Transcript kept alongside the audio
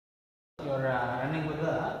running with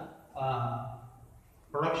the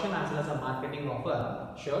production as well as the marketing of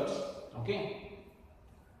shirts. Okay.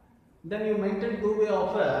 Then you maintain two way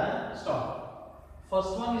of stock.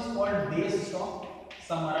 First one is called base stock,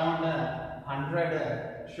 some around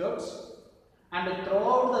 100 shirts, and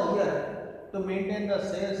throughout the year to maintain the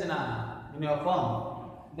sales in your firm,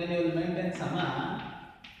 then you will maintain some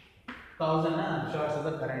 1000 shirts of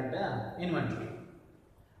the current inventory,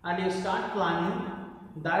 and you start planning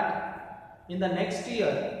that in the next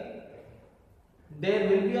year there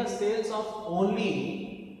will be a sales of only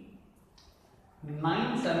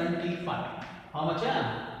 975. How much?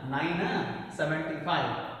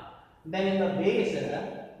 975. Then in the base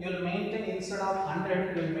you will maintain, instead of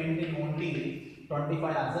 100 you will maintain only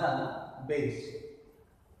 25 as a base.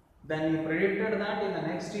 Then you predicted that in the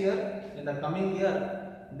next year, in the coming year,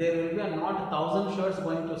 there will be not 1000 shirts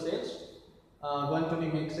going to sales, going to be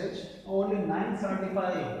make sales. Only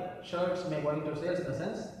 975 shirts may going to sales. In the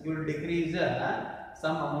sense, you will decrease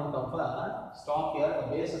some amount of stock here, the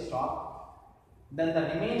base stock. Then the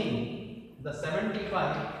remaining, the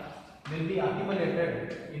 75 will be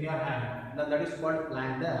accumulated in your hand. Then that is called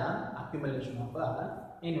planned accumulation of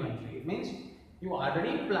inventory. It means you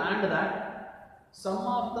already planned that some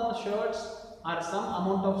of the shirts or some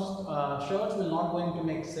amount of shirts will not going to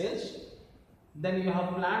make sales. Then you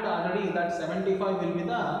have planned already that 75 will be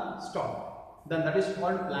the stock. Then that is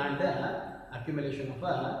called planned accumulation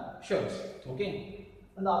of shirts. Okay.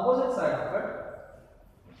 On the opposite side of it,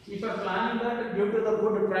 if you are planning that due to the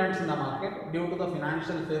good trends in the market, due to the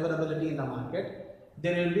financial favorability in the market,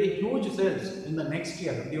 there will be huge sales in the next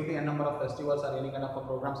year due to a number of festivals or any kind of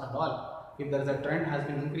programs and all. If there is a trend has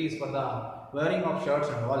been increased for the wearing of shirts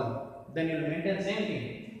and all, then you will maintain same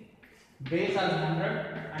thing. Base as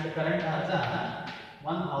 100 and current as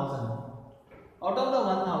 1000. Out of the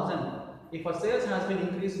 1000, if a sales has been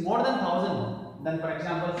increased more than 1000, then for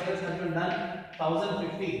example sales has been done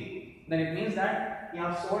 1050, then it means that you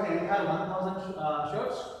have sold entire 1000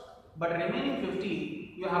 shirts, but remaining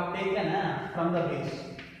 50 you have taken from the base.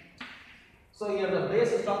 So here the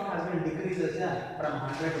base stock has been decreased from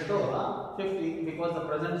 100 to 50 because the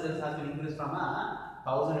present sales has been increased from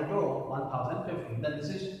 1000 to 1050. Then this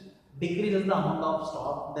is decreases the amount of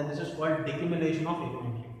stock. Then this is called decumulation of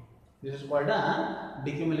inventory. This is called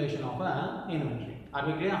decumulation of inventory. Are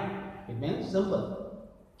we clear? It means simple.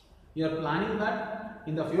 You are planning that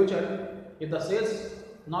in the future, if the sales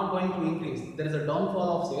not going to increase, there is a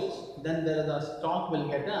downfall of sales, then there is a stock will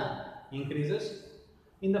get increases.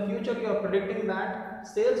 In the future, you are predicting that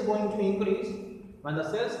sales going to increase. When the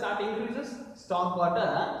sales start increases, stock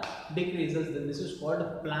got decreases. Then this is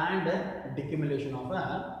called planned decumulation of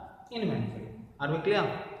inventory. Are we clear?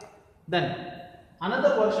 Then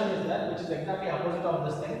another version is there, which is exactly opposite of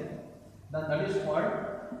this thing. Then that is called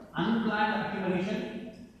unplanned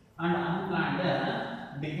accumulation and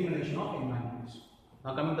unplanned decumulation of inventories.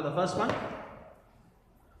 Now coming to the first one,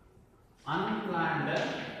 unplanned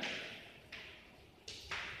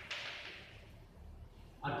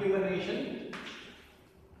accumulation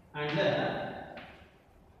and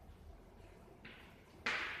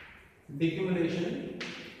decumulation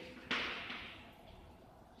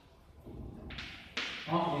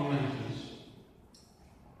of inventories.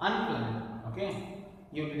 Unplanned. Okay,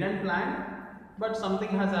 you didn't plan, but something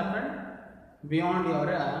has happened beyond your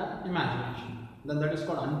imagination. Then that is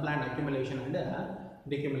called unplanned accumulation and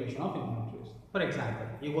decumulation of inventories. For example,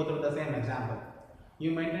 you go through the same example.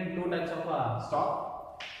 You maintain two types of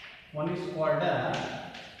stock. One is called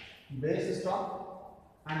base stock,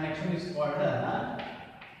 and next one is called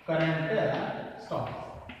current stock.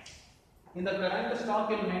 In the current stock,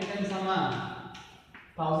 you will maintain some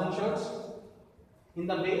 1000 shirts. In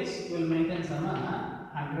the base, you will maintain some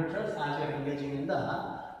 100 shirts as you are engaging in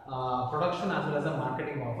the production as well as the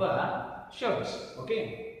marketing of shirts.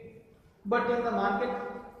 Okay, but in the market,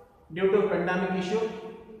 due to pandemic issue,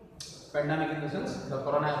 pandemic in the sense the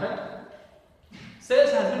corona effect,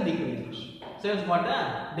 sales has been decreased. Sales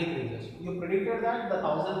got decreases. You predicted that the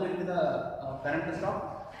 1000 will be the current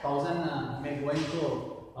stock, 1000 may go into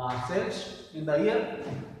sales in the year,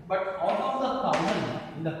 but out of the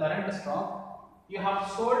 1000 in the current stock, you have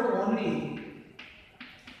sold only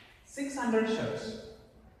 600 shirts.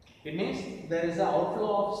 It means there is an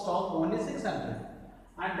outflow of stock only 600,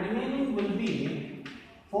 and remaining will be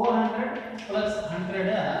 400 plus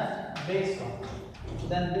 100 base stock.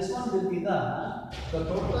 Then this one will be the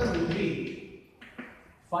total will be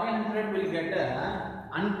 500 will get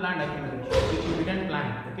unplanned accumulation, which you didn't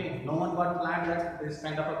plan. Okay, no one got planned that this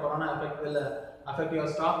kind of a corona effect will affect your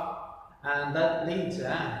stock, and that leads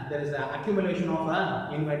there is an accumulation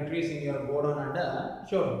of inventories in your godown and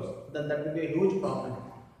showrooms. Then that will be a huge problem.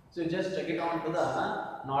 So just check it on to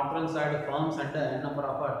the northern side firms and number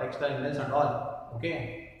of textile mills and all.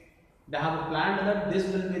 Okay, they have planned that this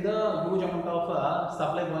will be the huge amount of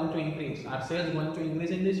supply going to increase, our sales going to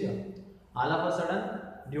increase in this year. All of a sudden,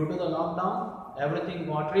 due to the lockdown, everything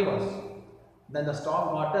got reversed. Then the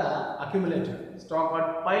stock got accumulated, stock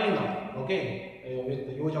got piling up, okay, with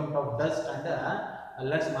a huge amount of dust and a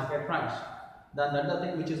less market price. Then the other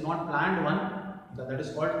thing which is not planned one, that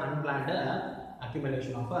is called unplanned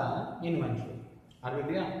accumulation of inventory. Are we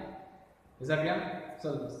clear? Is that clear?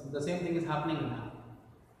 So the same thing is happening now.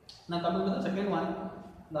 Now coming to the second one,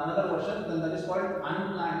 the another version, then that is called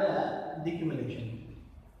unplanned decumulation.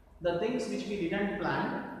 The things which we didn't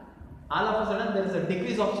plan, all of a sudden there is a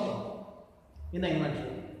decrease of stock in the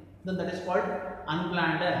inventory. Then that is called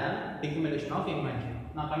unplanned decumulation of inventory.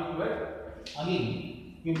 Now coming to it,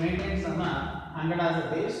 again you maintain some 100 as a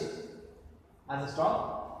base as a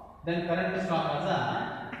stock, then current stock as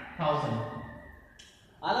a 1000.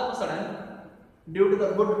 All of a sudden, due to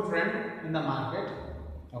the good trend in the market,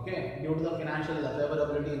 okay, due to the financial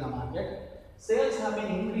favorability in the market, sales have been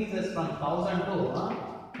increases from 1000 to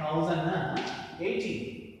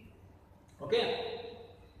 1080. Okay,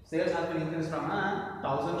 sales have been increased from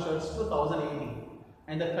 1000 shirts to 1080,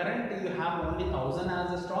 and the current you have only 1000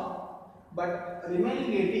 as a stock, but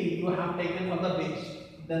remaining 80 you have taken from the base.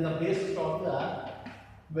 Then the base stock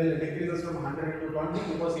will decreases from 100 to 20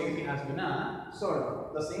 because 80 has been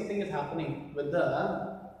sold. The same thing is happening with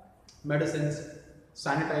the medicines,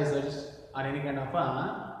 sanitizers, or any kind of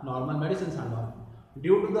normal medicines and all.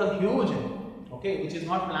 Due to the huge, okay, which is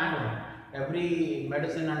not planned. Every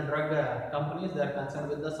medicine and drug companies, they are concerned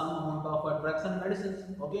with the some amount of drugs and medicines.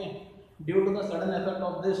 Okay, due to the sudden effect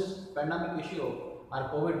of this pandemic issue or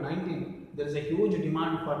COVID-19, there is a huge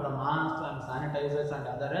demand for the masks and sanitizers and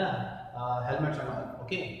other helmets and all.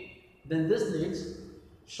 Okay, then this leads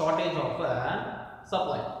shortage of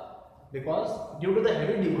supply, because due to the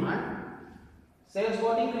heavy demand, sales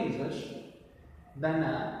got increases, then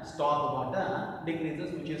stock got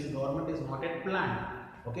decreases, which is government is not yet planned.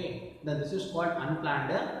 Okay, then this is called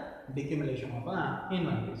unplanned decumulation of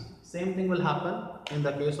inventories. Same thing will happen in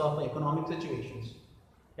the case of economic situations.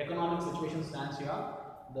 Economic situation stands here,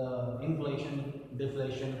 the inflation,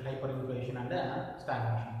 deflation, hyperinflation and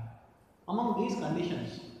stagnation. Among these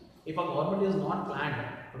conditions, if a government is not planned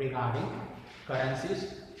regarding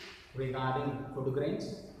currencies, regarding food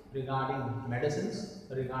grains, regarding medicines,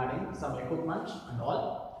 regarding some equipment and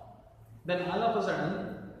all, then all of a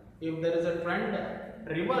sudden, if there is a trend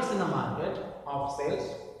reverse in the market of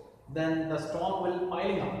sales, then the stock will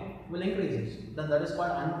piling up, will increases. Then that is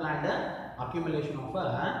called unplanned accumulation of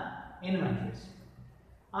inventories.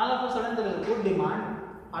 All of a sudden there is a good demand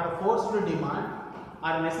or forced demand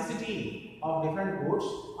or necessity of different goods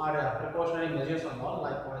or precautionary measures and all,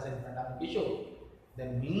 like was in pandemic issue.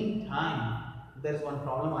 Then meantime there is one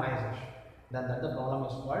problem arises. Then that the problem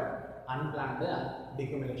is called unplanned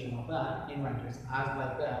decumulation of inventories. As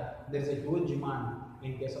like there is a huge demand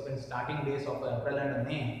in case of in starting days of April and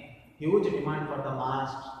May, huge demand for the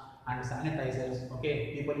masks and sanitizers.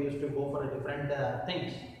 Okay, people used to go for different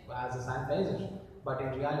things as a sanitizers, but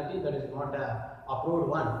in reality that is not approved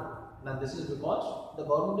one. Now this is because the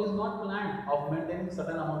government is not planned of maintaining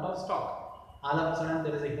certain amount of stock. All of a sudden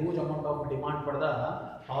there is a huge amount of demand for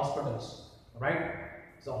the hospitals, right?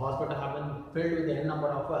 So hospitals have been filled with n number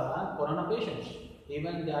of corona patients.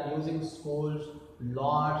 Even they are using schools,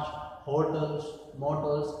 lodge, hotels,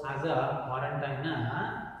 motels as a quarantine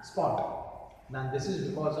spot. Then this is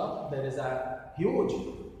because of there is a huge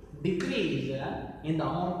decrease in the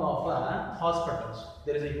amount of hospitals.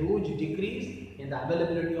 There is a huge decrease in the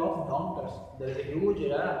availability of doctors. There is a huge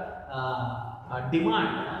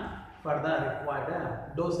demand for the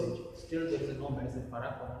required dosage. Still there is no medicine for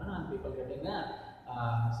corona and people getting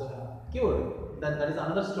cured. Then that is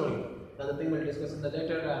another story. The other thing we'll discuss in the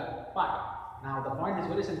later part. Now the point is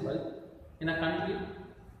very simple. In a country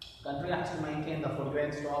has to maintain the food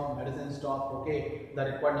grain stock, medicine stock, okay, the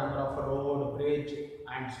required number of road, bridge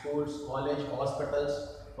and schools, college,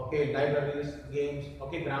 hospitals, okay, libraries, games,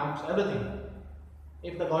 okay, grounds, everything.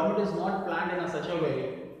 If the government is not planned in such a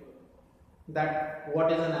way that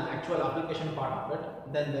what is an actual application part of it,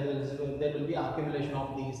 then there will be accumulation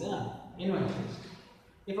of these inventories.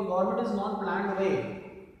 If a government is not planned way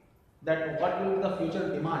that what will be the future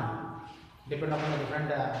demand, depend upon the different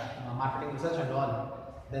marketing research and all,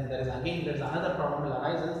 then there is another problem will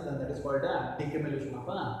arises, then that is called decumulation of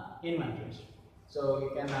inventories. So you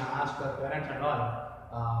can ask your parents and all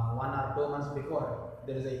 1 or 2 months before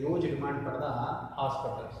there is a huge demand for the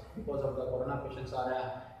hospitals because of the corona patients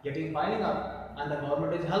are getting piling up, and the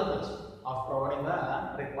government is helpless of providing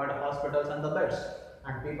the required hospitals and the beds,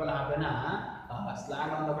 and people have been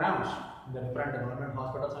slagged on the grounds in the different government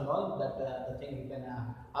hospitals and all that the thing you can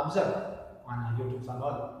observe on YouTube and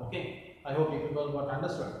all. Okay, I hope you people got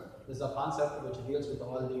understood. This is a concept which deals with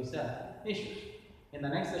all these issues. In the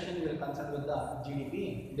next session, we will concern with the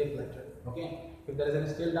GDP deflator. Okay, if there is any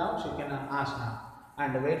still doubts, you can ask now.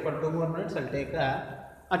 And wait for 2 more minutes. I'll take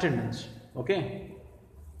attendance. Okay.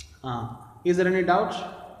 Is there any doubts?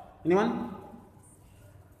 Anyone?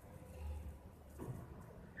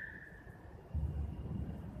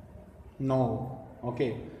 No.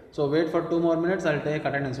 Okay. So wait for 2 more minutes. I'll take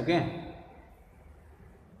attendance. Okay.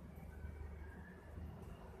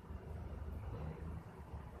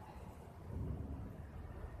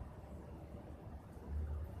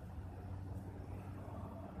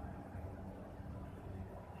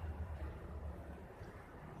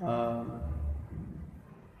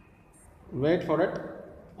 Wait for it.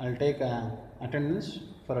 I'll take attendance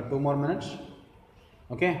for 2 more minutes.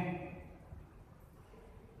 Okay.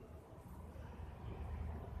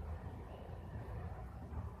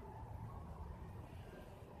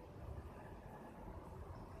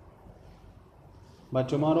 But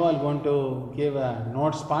tomorrow I'm going to give a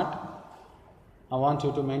notes part. I want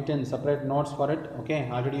you to maintain separate notes for it. Okay.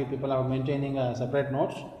 Already you people are maintaining a separate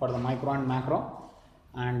notes for the micro and macro,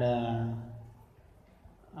 and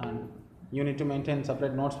you need to maintain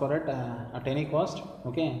separate notes for it at any cost.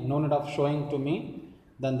 Okay. No need of showing to me.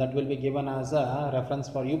 Then that will be given as a reference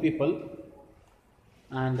for you people,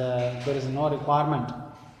 and there is no requirement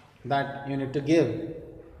that you need to give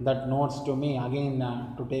that notes to me again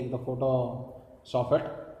to take the photos of it.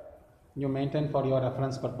 You maintain for your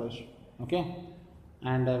reference purpose. Okay.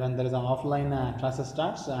 And when there is an offline classes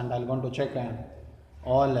starts, and I'm going to check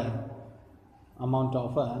all amount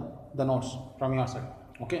of the notes from your side.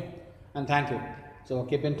 Okay. And thank you. So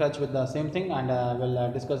keep in touch with the same thing, and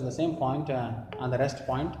we'll discuss the same point and the rest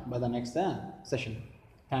point by the next session.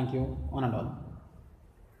 Thank you, one and all.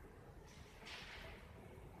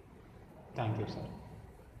 Thank you, sir.